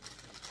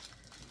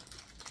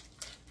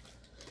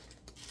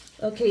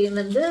 Okay, and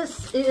then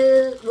this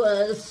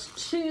was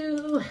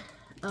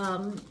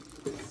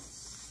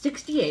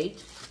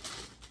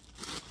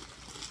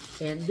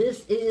 $2.68, and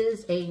this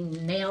is a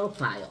nail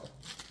file.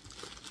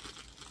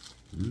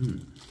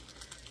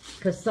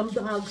 Because some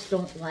dogs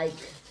don't like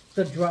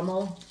the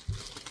Dremel.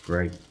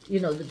 Right. The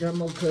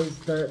Dremel, because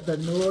the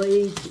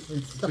noise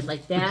and stuff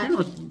like that.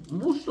 But,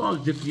 most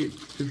dogs, if you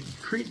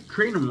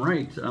train them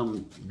right,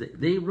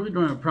 they really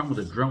don't have a problem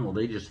with the Dremel.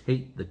 They just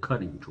hate the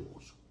cutting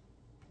tools.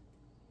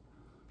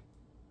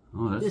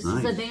 Oh, that's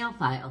nice. This is a nail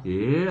file.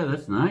 Yeah,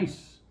 that's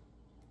nice.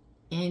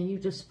 And you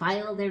just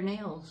file their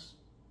nails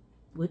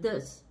with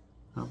this.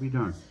 I'll be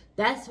darned.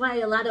 That's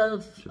why a lot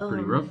of... Is it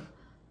pretty rough?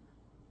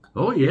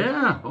 Oh,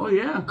 yeah. Oh,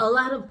 yeah. A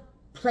lot of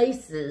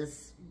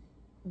places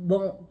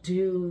won't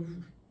do...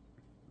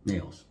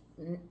 Nails.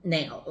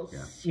 Nails,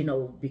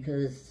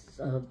 because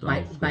of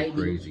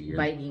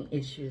biting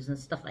issues and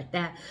stuff like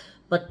that.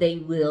 But they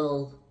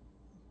will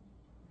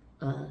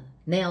do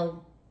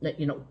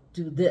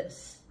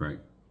this. Right.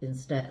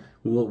 Instead.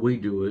 Well, what we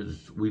do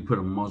is we put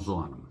a muzzle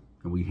on them.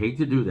 And we hate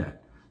to do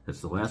that.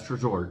 That's the last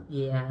resort.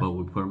 Yeah. But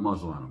we put a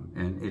muzzle on them.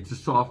 And it's a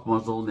soft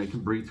muzzle, and they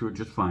can breathe through it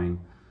just fine.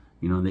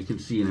 And they can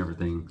see and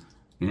everything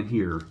and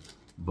hear.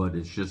 But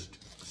it's just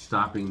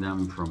stopping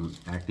them from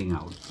acting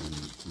out and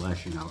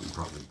lashing out and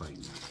probably biting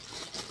them.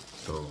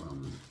 So,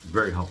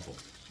 very helpful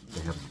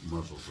to have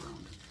muzzles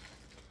around.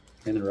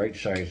 And the right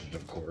sizes,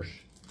 of course.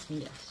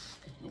 Yes.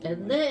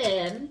 And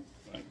then...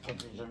 I put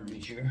these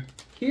underneath here.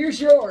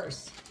 Here's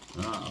yours.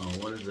 Uh-oh,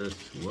 what is this?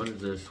 What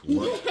is this?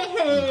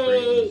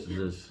 Yay! Is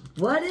this?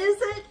 What is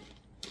it?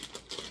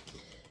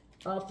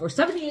 For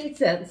 78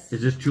 cents. Is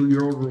this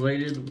 2-year-old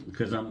related?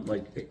 Because I'm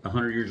like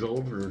 100 years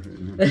old? Or...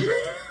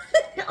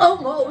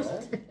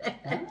 Almost.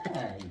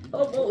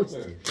 Almost.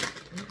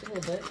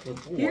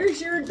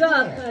 Here's your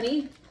duck,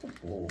 honey.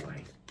 Good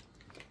boy.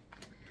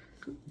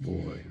 Good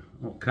boy.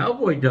 Oh,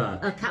 cowboy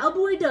duck. A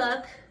cowboy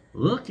duck.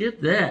 Look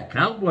at that.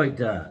 Cowboy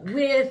duck.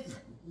 With...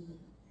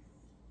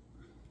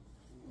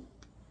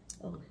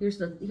 Oh, here's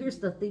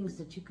the things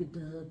that you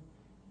could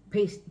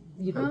paste,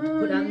 put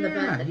on the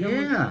back.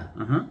 Yeah.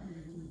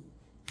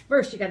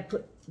 First, you got to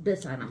put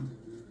this on them.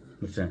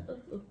 What's that?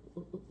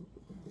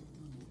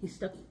 He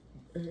stuck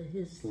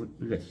his.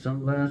 We got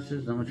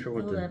sunglasses. I'm not sure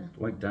what the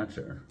white dots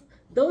are.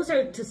 Those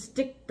are to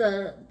stick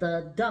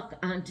the duck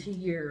onto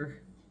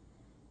your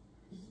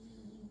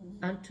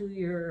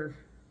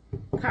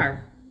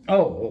car.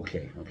 Oh,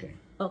 okay, okay.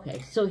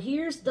 Okay, so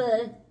here's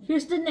the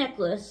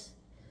necklace.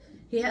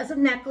 He has a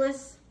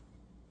necklace.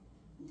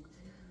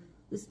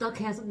 This duck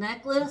has a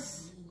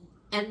necklace,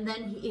 and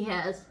then he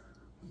has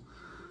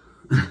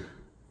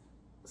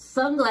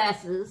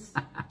sunglasses,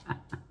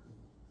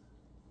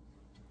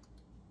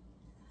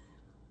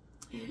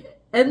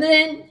 and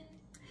then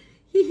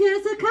he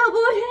has a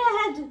cowboy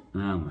hat.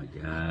 Oh my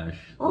gosh!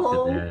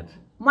 Look at that!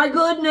 My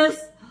goodness!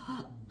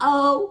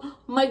 Oh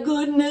my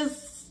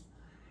goodness!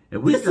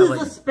 And this is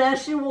a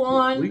special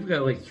one. We've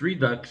got like 3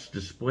 ducks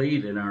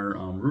displayed in our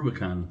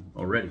Rubicon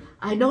already.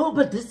 I know,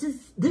 but this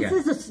is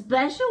a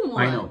special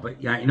one. I know,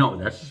 but I know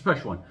that's a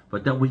special one.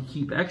 But then we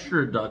keep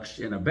extra ducks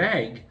in a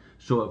bag,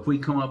 so if we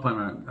come up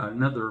on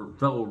another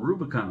fellow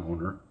Rubicon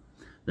owner,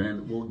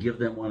 then we'll give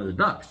them one of the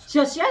ducks.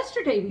 Just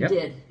yesterday we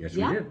did. Yes,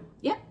 we did.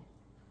 Yep.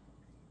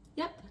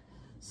 Yep.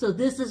 So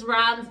this is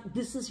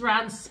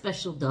Ron's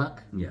special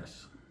duck.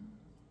 Yes.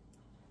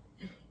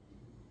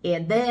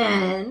 And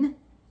then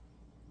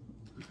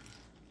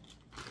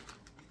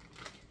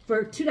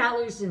for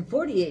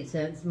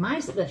 $2.48, my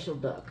special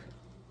duck,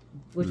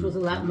 which was a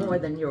lot more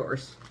than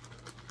yours,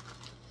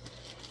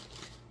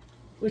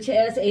 which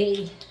has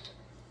a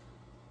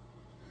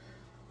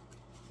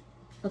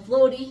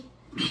floaty.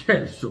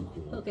 That's so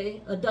cool.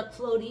 Okay, a duck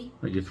floaty.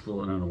 Like it's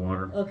floating on the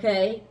water.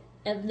 Okay,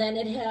 and then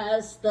it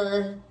has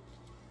the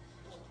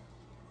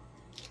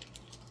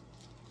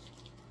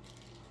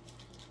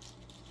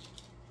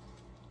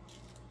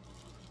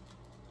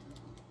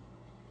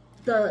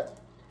the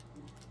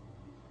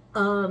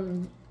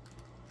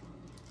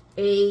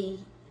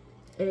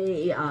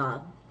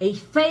a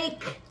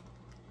fake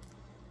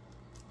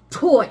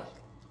toy.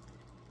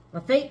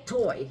 A fake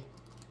toy.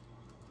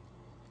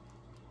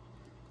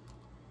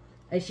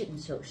 I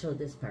shouldn't show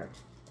this part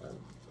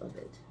of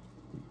it.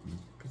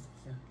 'Cause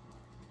it's,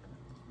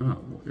 Oh,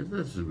 it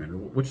doesn't matter.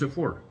 What's it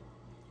for?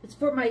 it's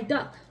for my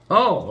duck.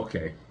 Oh,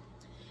 okay.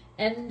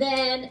 And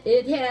then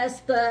it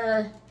has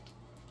the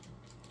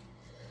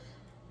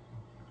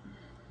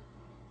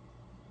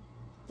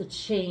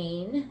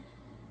chain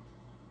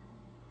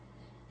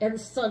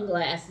and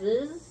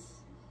sunglasses.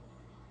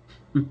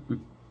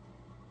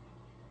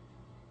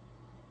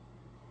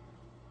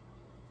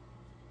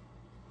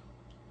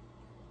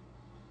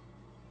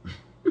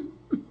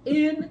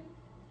 In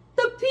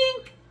the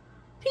pink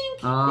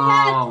hat.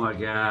 Oh my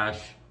gosh.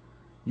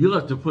 You'll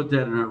have to put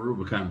that in our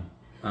Rubicon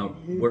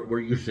where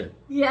you sit.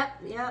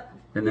 Yep.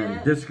 And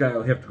then this guy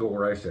will have to go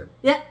where I sit.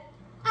 Yep.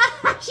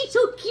 She's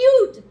so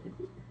cute.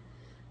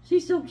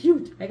 She's so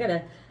cute. I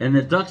gotta. And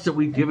the ducks that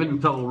we've given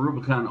fellow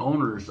Rubicon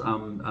owners,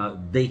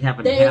 they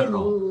haven't had it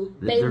all.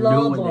 They're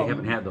new and they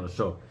haven't had those.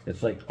 So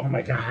it's like, oh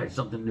my God, it's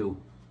something new.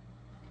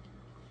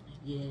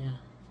 Yeah.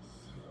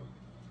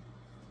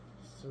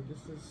 So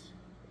this is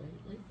right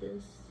like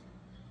this.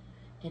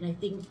 And I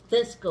think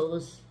this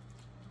goes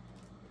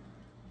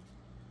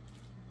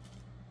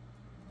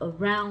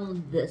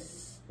around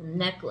this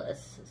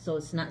necklace, so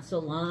it's not so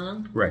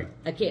long. Right.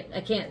 I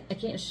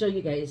can't show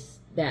you guys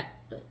that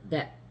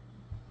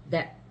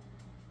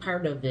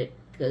part of it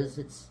because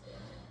it's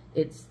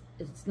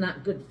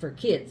not good for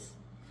kids.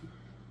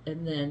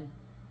 And then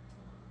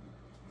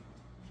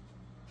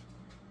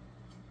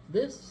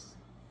this,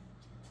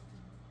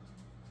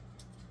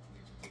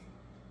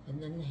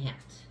 and then the hat.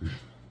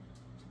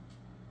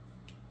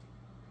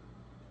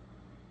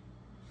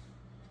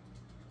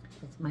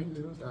 That's my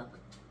little duck.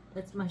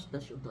 That's my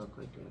special duck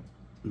right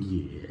there.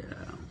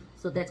 Yeah.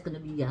 So that's going to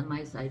be on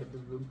my side of the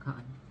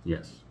Rubicon.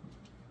 Yes.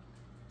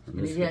 And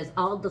it has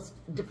all this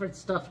different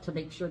stuff to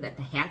make sure that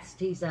the hat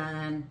stays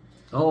on.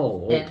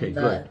 Oh, okay, and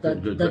good.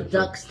 The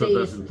duck so stays. it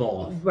doesn't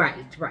fall off. Right.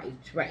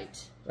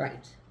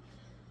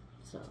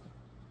 So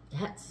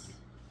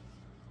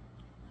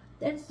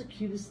that's the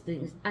cutest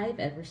things I've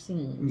ever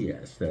seen.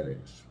 Yes, that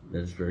is. That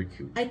is very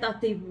cute. I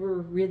thought they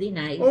were really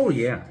nice. Oh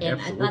yeah, and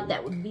absolutely. I thought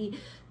that would be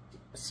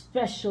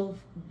special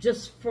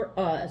just for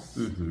us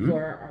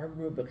for our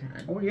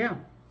Rubicon. Oh yeah,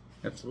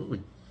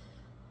 absolutely.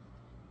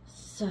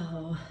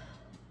 So,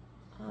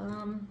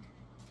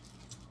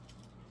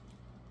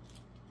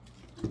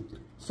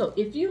 so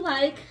if you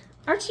like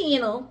our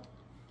channel,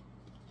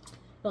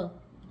 well,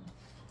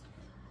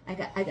 I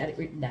got it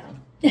written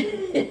down.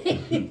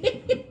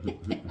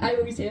 I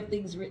always have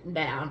things written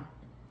down.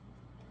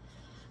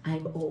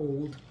 I'm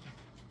old.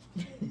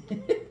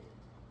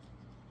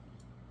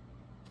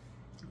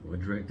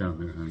 What'd you write down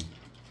there, honey?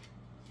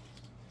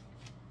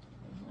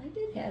 I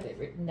did have it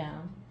written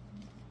down.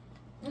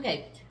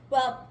 Okay,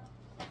 well,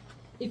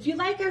 if you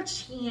like our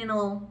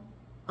channel,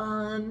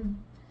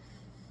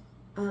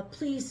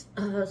 please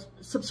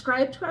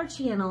subscribe to our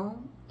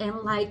channel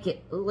and like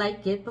it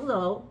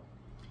below,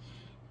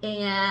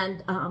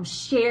 and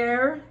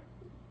share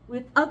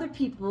with other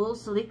people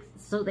so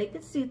they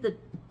can see the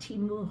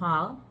Temu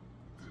haul.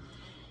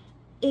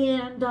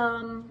 And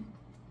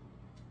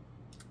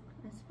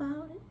that's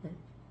about it.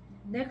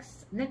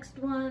 Next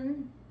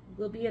one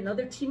will be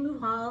another Temu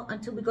haul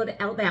until we go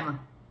to Alabama.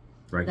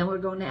 Right. Then we're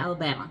going to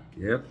Alabama.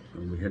 Yep,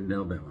 and we're heading to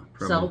Alabama.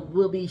 Probably. So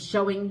we'll be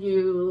showing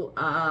you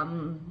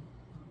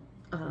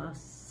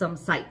some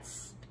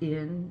sites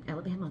in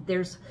Alabama.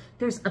 There's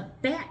a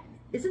bat.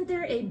 Isn't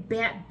there a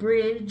bat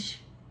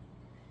bridge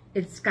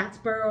in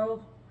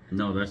Scottsboro?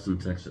 No, that's in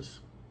Texas.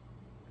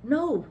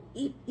 No,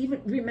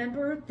 even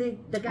remember the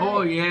guy?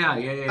 Oh yeah.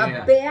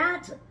 A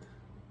bat.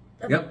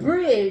 A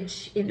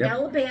bridge in Yep.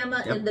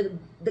 Alabama, Yep. and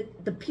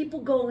the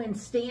people go and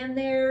stand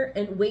there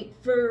and wait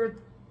for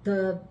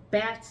the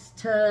bats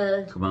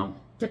to Come out.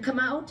 come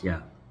out.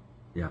 Yeah.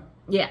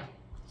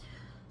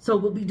 So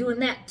we'll be doing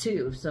that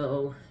too.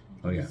 So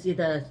Oh yeah. you see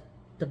the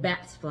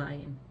bats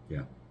flying.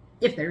 Yeah.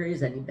 If there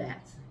is any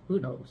bats, who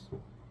knows?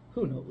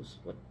 Who knows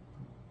what?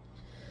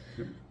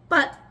 Yep.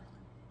 But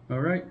All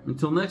right.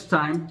 Until next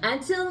time.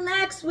 until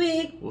next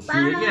week. We'll see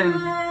you again.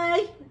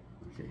 Bye.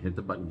 Okay, hit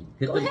the button.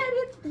 Go ahead,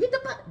 hit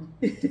the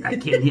button.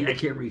 I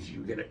can't reach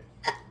you. Get it.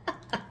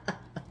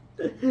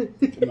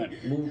 Come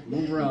on,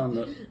 move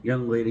around,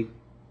 young lady.